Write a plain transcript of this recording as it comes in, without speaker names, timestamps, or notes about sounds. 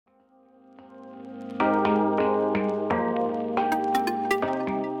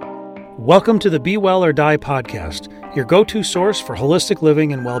Welcome to the Be Well or Die podcast, your go-to source for holistic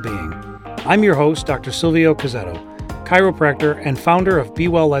living and well-being. I'm your host, Dr. Silvio Cazzetto, chiropractor and founder of Be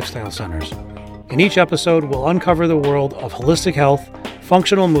Well Lifestyle Centers. In each episode, we'll uncover the world of holistic health,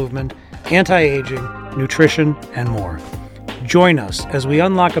 functional movement, anti-aging, nutrition, and more. Join us as we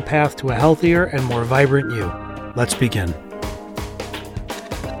unlock a path to a healthier and more vibrant you. Let's begin.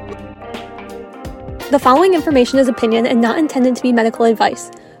 The following information is opinion and not intended to be medical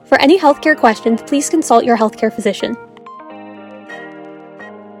advice. For any healthcare questions, please consult your healthcare physician.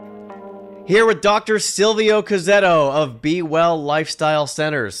 Here with Dr. Silvio Cazzetto of Be Well Lifestyle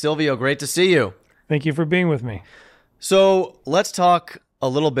Centers. Silvio, great to see you. Thank you for being with me. So let's talk a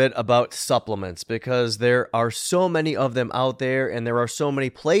little bit about supplements, because there are so many of them out there and there are so many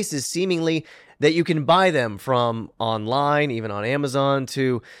places seemingly that you can buy them, from online, even on Amazon,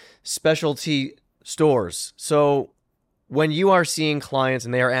 to specialty stores. So when you are seeing clients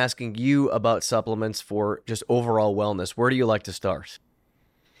and they are asking you about supplements for just overall wellness, where do you like to start?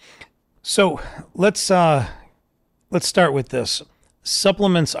 So let's start with this.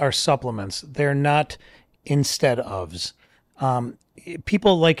 Supplements are supplements. They're not instead ofs.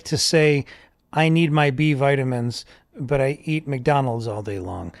 People like to say, I need my B vitamins, but I eat McDonald's all day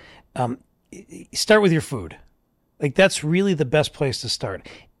long. Start with your food. Like, that's really the best place to start.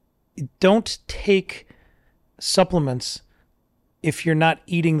 Don't take supplements if you're not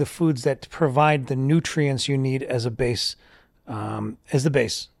eating the foods that provide the nutrients you need as a base, as the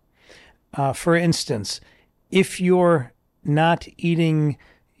base. For instance, if you're not eating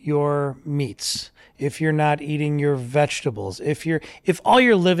your meats, if you're not eating your vegetables, if all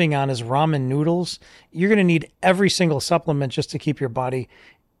you're living on is ramen noodles, you're going to need every single supplement just to keep your body,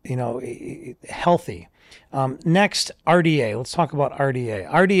 healthy. Next, RDA. Let's talk about RDA.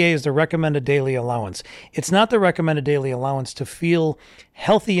 RDA is the recommended daily allowance. It's not the recommended daily allowance to feel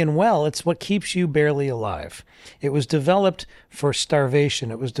healthy and well. It's what keeps you barely alive. It was developed for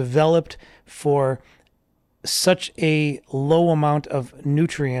starvation. It was developed for such a low amount of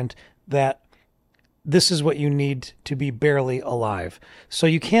nutrient that this is what you need to be barely alive. So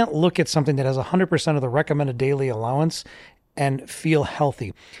you can't look at something that has 100% of the recommended daily allowance and feel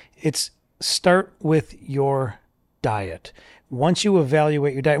healthy. Start with your diet. Once you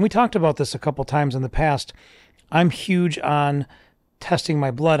evaluate your diet, and we talked about this a couple times in the past, I'm huge on testing my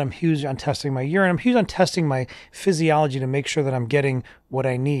blood. I'm huge on testing my urine. I'm huge on testing my physiology to make sure that I'm getting what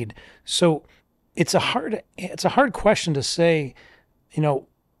I need. So it's a hard question to say,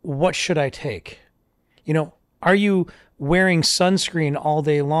 what should I take? Are you wearing sunscreen all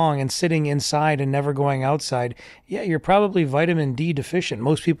day long and sitting inside and never going outside? Yeah, you're probably vitamin D deficient.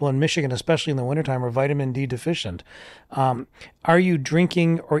 Most people in Michigan, especially in the wintertime, are vitamin D deficient. Are you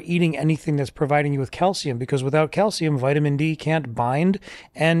drinking or eating anything that's providing you with calcium? Because without calcium, vitamin D can't bind,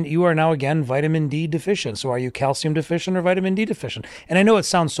 and you are now again vitamin D deficient. So are you calcium deficient or vitamin D deficient? And I know it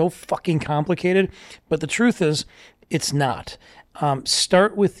sounds so fucking complicated, but the truth is it's not.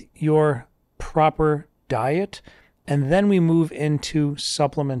 Start with your proper diet, and then we move into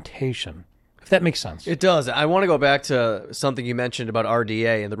supplementation, if that makes sense. It does. I want to go back to something you mentioned about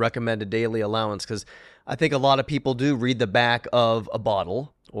RDA and the recommended daily allowance, because I think a lot of people do read the back of a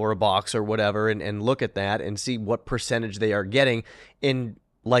bottle or a box or whatever and look at that and see what percentage they are getting. And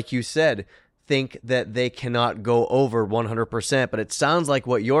like you said, think that they cannot go over 100%. But it sounds like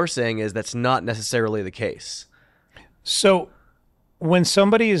what you're saying is that's not necessarily the case. So when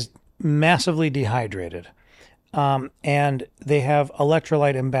somebody is massively dehydrated, and they have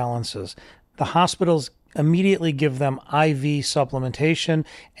electrolyte imbalances, the hospitals immediately give them IV supplementation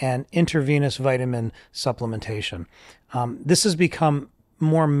and intravenous vitamin supplementation. This has become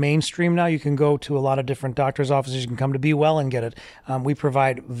more mainstream now. You can go to a lot of different doctors' offices. You can come to Be Well and get it. We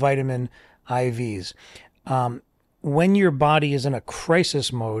provide vitamin IVs. When your body is in a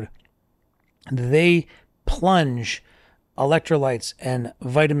crisis mode, they plunge electrolytes and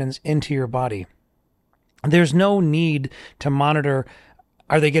vitamins into your body. There's no need to monitor,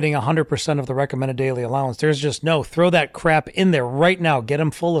 are they getting 100% of the recommended daily allowance? There's just no, throw that crap in there right now, get them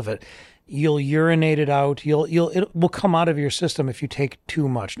full of it. You'll urinate it out. It will come out of your system if you take too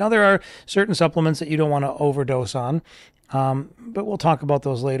much. Now, there are certain supplements that you don't want to overdose on, but we'll talk about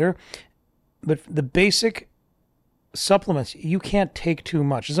those later. But the basic supplements, you can't take too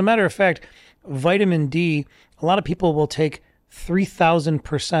much. As a matter of fact, vitamin D, a lot of people will take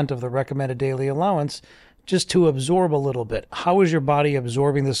 3,000% of the recommended daily allowance just to absorb a little bit. How is your body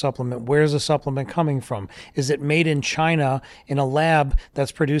absorbing the supplement? Where's the supplement coming from? Is it made in China in a lab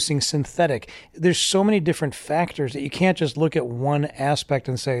that's producing synthetic? There's so many different factors that you can't just look at one aspect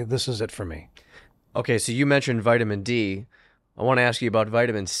and say, this is it for me. Okay, so you mentioned vitamin D. I want to ask you about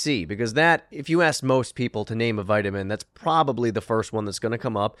vitamin C, because that, if you ask most people to name a vitamin, that's probably the first one that's going to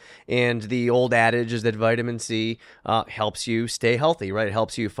come up. And the old adage is that vitamin C helps you stay healthy, right? It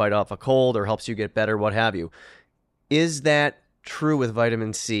helps you fight off a cold or helps you get better, what have you. Is that true with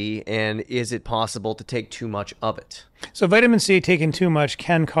vitamin C, and is it possible to take too much of it? So vitamin C taken too much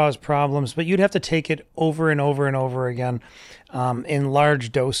can cause problems, but you'd have to take it over and over and over again in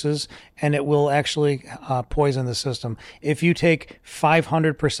large doses, and it will actually poison the system. If you take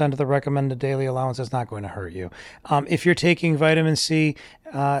 500% of the recommended daily allowance, it's not going to hurt you. If you're taking vitamin C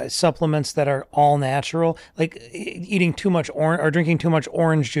supplements that are all natural, like eating too much or drinking too much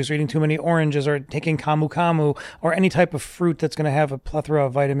orange juice, or eating too many oranges, or taking camu camu, or any type of fruit that's going to have a plethora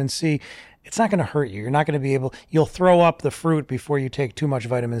of vitamin C, it's not going to hurt you. You're not going to be able, you'll throw up the fruit before you take too much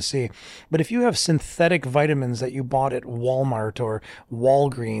vitamin C. But if you have synthetic vitamins that you bought at Walmart or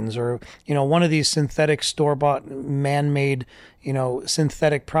Walgreens, or, one of these synthetic store-bought, man-made,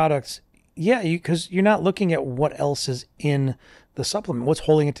 synthetic products, yeah, because you're not looking at what else is in the supplement, what's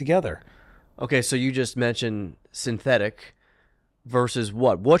holding it together. Okay, so you just mentioned synthetic versus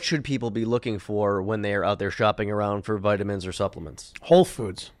what? What should people be looking for when they are out there shopping around for vitamins or supplements? Whole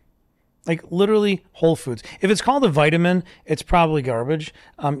foods. Like literally whole foods. If it's called a vitamin, it's probably garbage.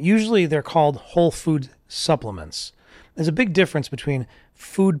 Usually they're called whole food supplements. There's a big difference between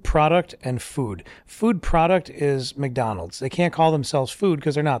food product and food. Food product is McDonald's. They can't call themselves food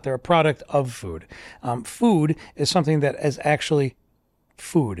because they're not. They're a product of food. Food is something that is actually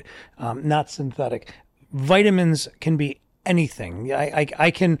food, not synthetic. Vitamins can be anything. I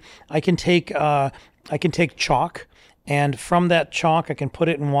can take chalk. And from that chalk, I can put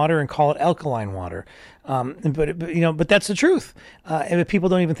it in water and call it alkaline water. But that's the truth. And people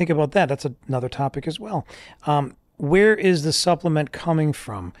don't even think about that. That's another topic as well. Where is the supplement coming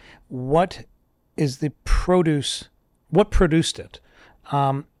from? What is the produce? What produced it?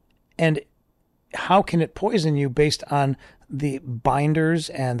 And how can it poison you based on the binders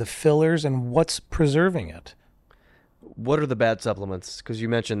and the fillers and what's preserving it? What are the bad supplements? Because you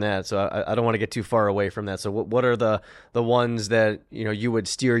mentioned that, so I don't want to get too far away from that. So what are the ones that you would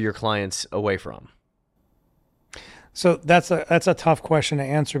steer your clients away from? So that's a tough question to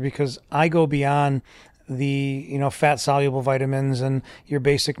answer, because I go beyond the fat soluble vitamins and your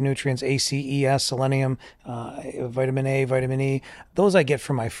basic nutrients, A, C, E, S, selenium, vitamin A, vitamin E. Those I get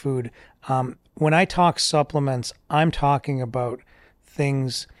from my food. When I talk supplements, I'm talking about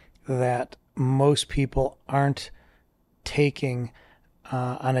things that most people aren't taking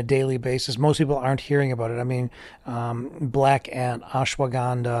on a daily basis. Most people aren't hearing about it. I mean, black ant,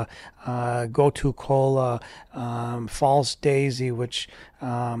 ashwagandha, gotu kola, false daisy, which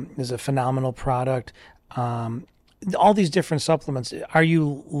is a phenomenal product. All these different supplements. Are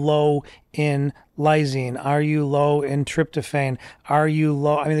you low in lysine? Are you low in tryptophan? Are you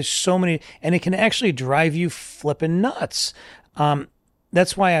low? I mean, there's so many, and it can actually drive you flipping nuts.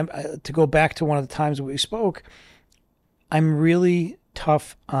 That's why to go back to one of the times we spoke, I'm really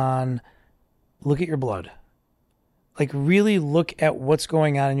tough on look at your blood. Like really look at what's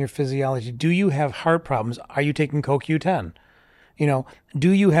going on in your physiology. Do you have heart problems? Are you taking CoQ10?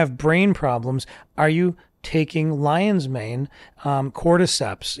 Do you have brain problems? Are you taking lion's mane,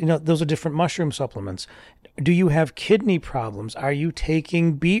 cordyceps? Those are different mushroom supplements. Do you have kidney problems? Are you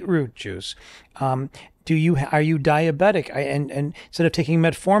taking beetroot juice? Are you diabetic? And instead of taking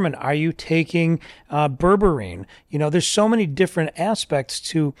metformin, are you taking berberine? There's so many different aspects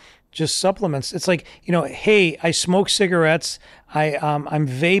to just supplements. It's like, hey, I smoke cigarettes. I'm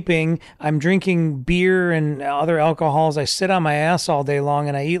vaping. I'm drinking beer and other alcohols. I sit on my ass all day long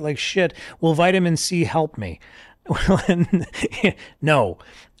and I eat like shit. Will vitamin C help me? No.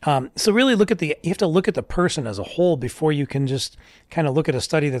 So really you have to look at the person as a whole before you can just kind of look at a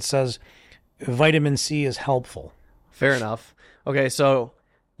study that says vitamin C is helpful. Fair enough. Okay, so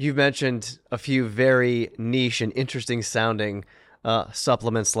you've mentioned a few very niche and interesting sounding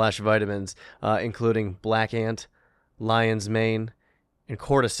supplements / vitamins, including black ant, lion's mane, and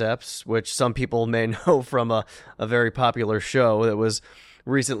cordyceps, which some people may know from a very popular show that was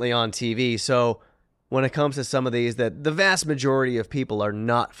recently on TV. So when it comes to some of these that the vast majority of people are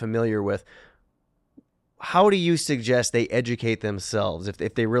not familiar with, how do you suggest they educate themselves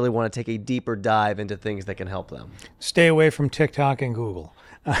if they really want to take a deeper dive into things that can help them? Stay away from TikTok and Google.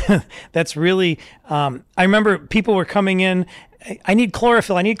 That's really, I remember people were coming in, I need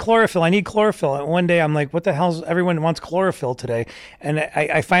chlorophyll. And one day I'm like, what the hell? Everyone wants chlorophyll today. And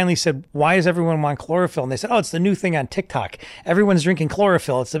I finally said, why does everyone want chlorophyll? And they said, oh, it's the new thing on TikTok. Everyone's drinking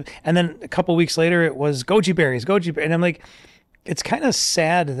chlorophyll. And then a couple weeks later, it was goji berries. And I'm like, it's kind of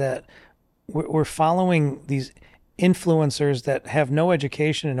sad that we're following these influencers that have no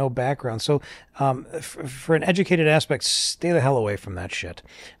education and no background. So for an educated aspect, stay the hell away from that shit.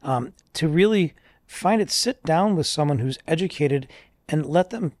 To really find it, sit down with someone who's educated and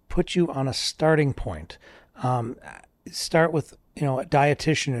let them put you on a starting point. Start with, a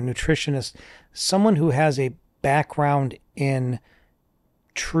dietitian, a nutritionist, someone who has a background in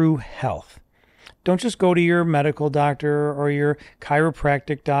true health. Don't just go to your medical doctor or your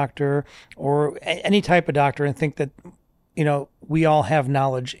chiropractic doctor or any type of doctor and think that, we all have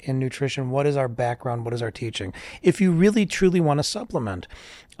knowledge in nutrition. What is our background? What is our teaching? If you really, truly want to supplement.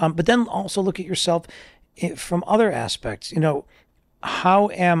 But then also look at yourself from other aspects. How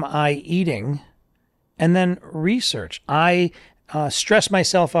am I eating? And then research. I stress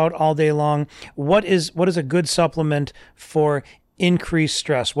myself out all day long. What is a good supplement for increased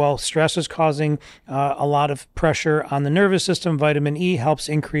stress? Well, stress is causing a lot of pressure on the nervous system. Vitamin E helps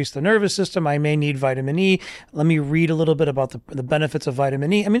increase the nervous system. I may need vitamin E. Let me read a little bit about the benefits of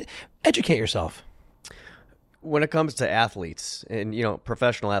vitamin E. I mean, educate yourself. When it comes to athletes, and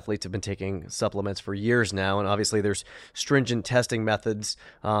professional athletes have been taking supplements for years now, and obviously there's stringent testing methods,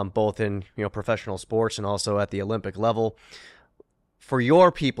 both in professional sports and also at the Olympic level. For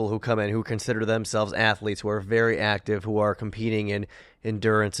your people who come in who consider themselves athletes, who are very active, who are competing in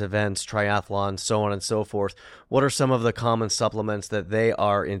endurance events, triathlons, so on and so forth, what are some of the common supplements that they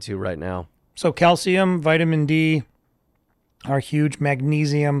are into right now? So calcium, vitamin D are huge.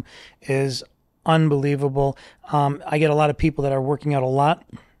 Magnesium is unbelievable. I get a lot of people that are working out a lot,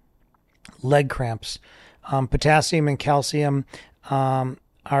 leg cramps. Potassium and calcium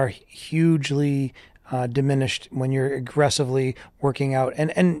are hugely diminished when you're aggressively working out.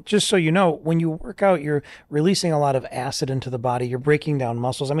 And just so you know, when you work out, you're releasing a lot of acid into the body. You're breaking down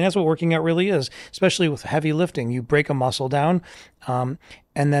muscles. I mean, that's what working out really is, especially with heavy lifting. You break a muscle down, and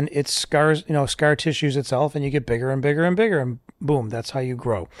then it scars, scar tissues itself, and you get bigger and bigger and bigger, and boom, that's how you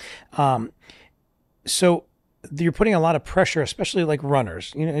grow. So you're putting a lot of pressure, especially like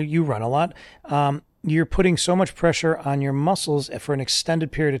runners. You run a lot. You're putting so much pressure on your muscles for an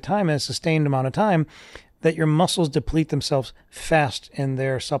extended period of time and a sustained amount of time that your muscles deplete themselves fast in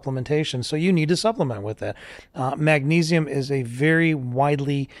their supplementation. So you need to supplement with that. Magnesium is a very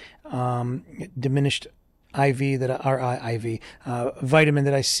widely diminished vitamin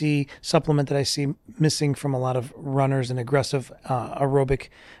that I see, supplement that I see missing from a lot of runners and aggressive aerobic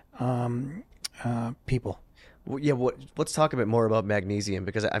people. Yeah, let's talk a bit more about magnesium,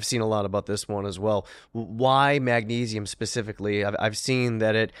 because I've seen a lot about this one as well. Why magnesium specifically? I've seen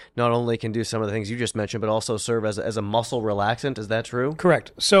that it not only can do some of the things you just mentioned, but also serve as a muscle relaxant. Is that true?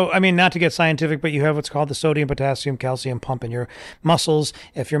 Correct. So, I mean, not to get scientific, but you have what's called the sodium, potassium, calcium pump in your muscles.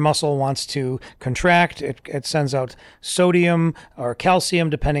 If your muscle wants to contract, it sends out sodium or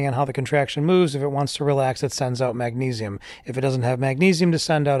calcium, depending on how the contraction moves. If it wants to relax, it sends out magnesium. If it doesn't have magnesium to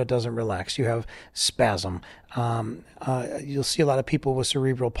send out, it doesn't relax. You have spasm. You'll see a lot of people with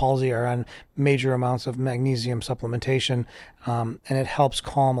cerebral palsy are on major amounts of magnesium supplementation, and it helps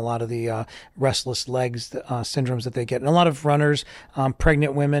calm a lot of the restless legs syndromes that they get. And a lot of runners,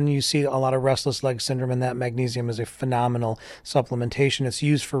 pregnant women, you see a lot of restless leg syndrome, and that magnesium is a phenomenal supplementation. It's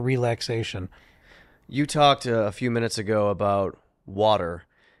used for relaxation. You talked a few minutes ago about water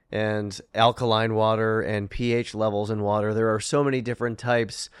and alkaline water and pH levels in water. There are so many different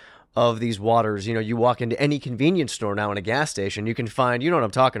types of these waters. You walk into any convenience store now in a gas station, you can find, what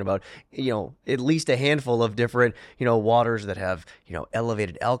I'm talking about, at least a handful of different, waters that have,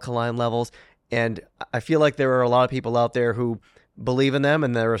 elevated alkaline levels. And I feel like there are a lot of people out there who believe in them,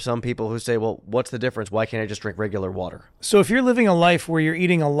 and there are some people who say, well, what's the difference? Why can't I just drink regular water? So if you're living a life where you're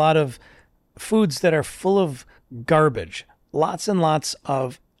eating a lot of foods that are full of garbage, lots and lots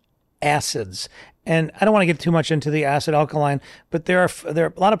of acids, and I don't want to get too much into the acid alkaline, but there are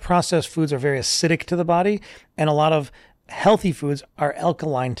a lot of processed foods are very acidic to the body, and a lot of healthy foods are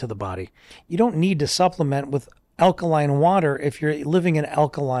alkaline to the body. You don't need to supplement with alkaline water if you're living an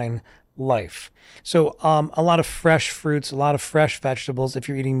alkaline life. So a lot of fresh fruits, a lot of fresh vegetables, if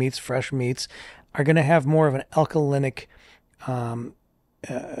you're eating meats, fresh meats, are going to have more of an alkalinic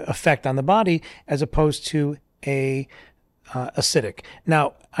effect on the body as opposed to a acidic.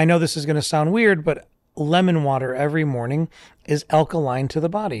 Now, I know this is going to sound weird, but lemon water every morning is alkaline to the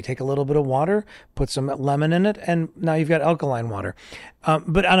body. Take a little bit of water, put some lemon in it, and now you've got alkaline water.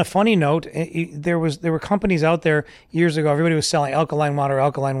 But on a funny note, there were companies out there years ago. Everybody was selling alkaline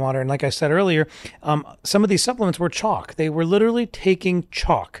water, and like I said earlier, some of these supplements were chalk. They were literally taking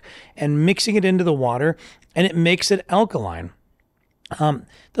chalk and mixing it into the water, and it makes it alkaline.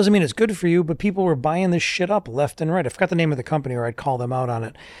 Doesn't mean it's good for you, but people were buying this shit up left and right. I forgot the name of the company, or I'd call them out on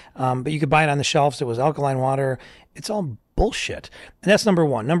it. But you could buy it on the shelves. It was alkaline water. It's all bullshit. And that's number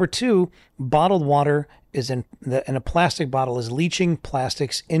one. Number two, bottled water is in a plastic bottle is leaching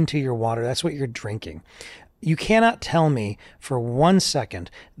plastics into your water. That's what you're drinking. You cannot tell me for 1 second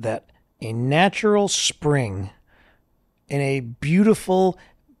that a natural spring in a beautiful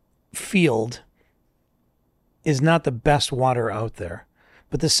field is not the best water out there.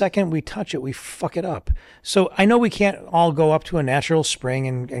 But the second we touch it, we fuck it up. So I know we can't all go up to a natural spring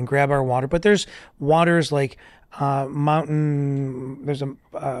and grab our water, but there's waters like there's a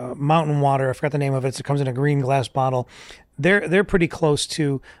mountain water. I forgot the name of it. It comes in a green glass bottle. They're pretty close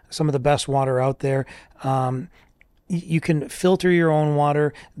to some of the best water out there. You can filter your own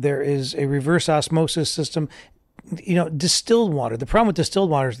water. There is a reverse osmosis system. Distilled water. The problem with distilled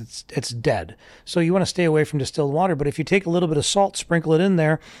water is it's dead. So you want to stay away from distilled water. But if you take a little bit of salt, sprinkle it in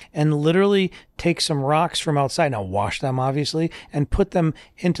there, and literally take some rocks from outside, now wash them obviously, and put them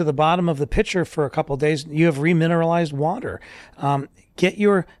into the bottom of the pitcher for a couple of days, you have remineralized water. Get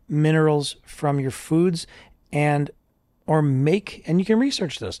your minerals from your foods and you can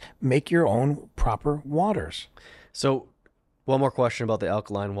research this, make your own proper waters. So one more question about the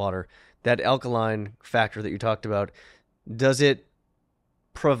alkaline water. That alkaline factor that you talked about, does it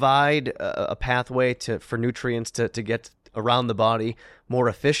provide a pathway for nutrients to get around the body more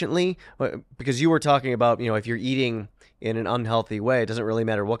efficiently? Because you were talking about, if you're eating in an unhealthy way, it doesn't really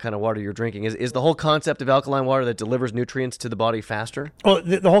matter what kind of water you're drinking. Is the whole concept of alkaline water that delivers nutrients to the body faster? Well,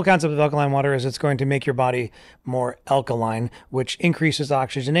 the whole concept of alkaline water is it's going to make your body more alkaline, which increases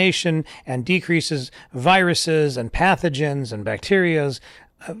oxygenation and decreases viruses and pathogens and bacterias.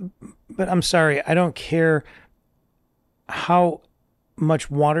 But I'm sorry, I don't care how much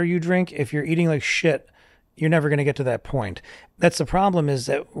water you drink. If you're eating like shit, you're never going to get to that point. That's the problem, is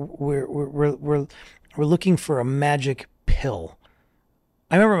that we're looking for a magic pill.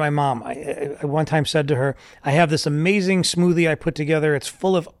 I remember my mom, I one time said to her, I have this amazing smoothie I put together. It's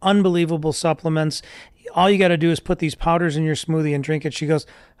full of unbelievable supplements. All you got to do is put these powders in your smoothie and drink it. She goes,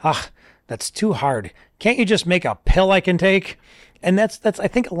 that's too hard. Can't you just make a pill I can take? And that's I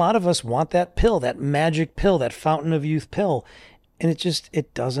think a lot of us want that pill, that magic pill, that fountain of youth pill. And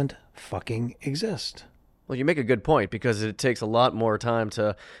it doesn't fucking exist. Well, you make a good point, because it takes a lot more time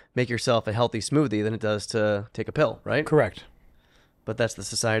to make yourself a healthy smoothie than it does to take a pill, right? Correct. But that's the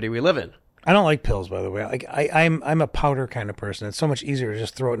society we live in. I don't like pills, by the way. Like I'm a powder kind of person. It's so much easier to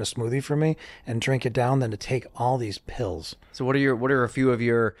just throw it in a smoothie for me and drink it down than to take all these pills. So what are a few of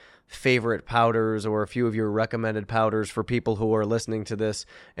your favorite powders, or a few of your recommended powders for people who are listening to this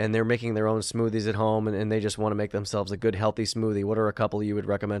and they're making their own smoothies at home and they just want to make themselves a good healthy smoothie? What are a couple you would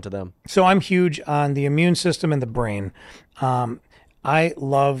recommend to them? So I'm huge on the immune system and the brain. I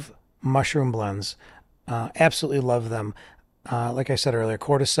love mushroom blends. Absolutely love them. Like I said earlier,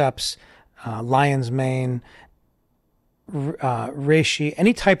 cordyceps, lion's mane, reishi,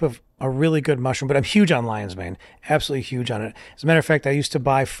 any type of a really good mushroom, but I'm huge on lion's mane. Absolutely huge on it. As a matter of fact, I used to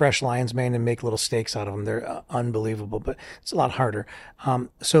buy fresh lion's mane and make little steaks out of them. They're unbelievable, but it's a lot harder.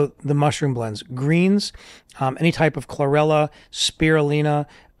 So the mushroom blends, greens, any type of chlorella, spirulina.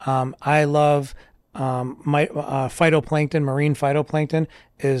 I love my phytoplankton. Marine phytoplankton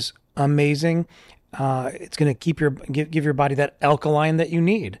is amazing. It's going to give your body that alkaline that you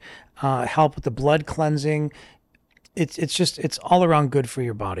need. Help with the blood cleansing. It's all around good for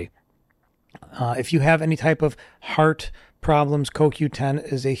your body. If you have any type of heart problems,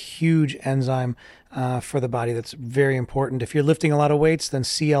 CoQ10 is a huge enzyme for the body that's very important. If you're lifting a lot of weights, then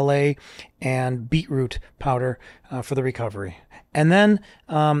CLA and beetroot powder for the recovery. And then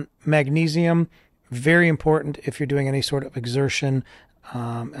magnesium, very important if you're doing any sort of exertion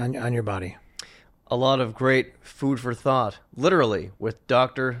on your body. A lot of great food for thought, literally, with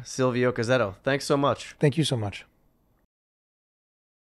Dr. Silvio Cozzetto. Thanks so much. Thank you so much.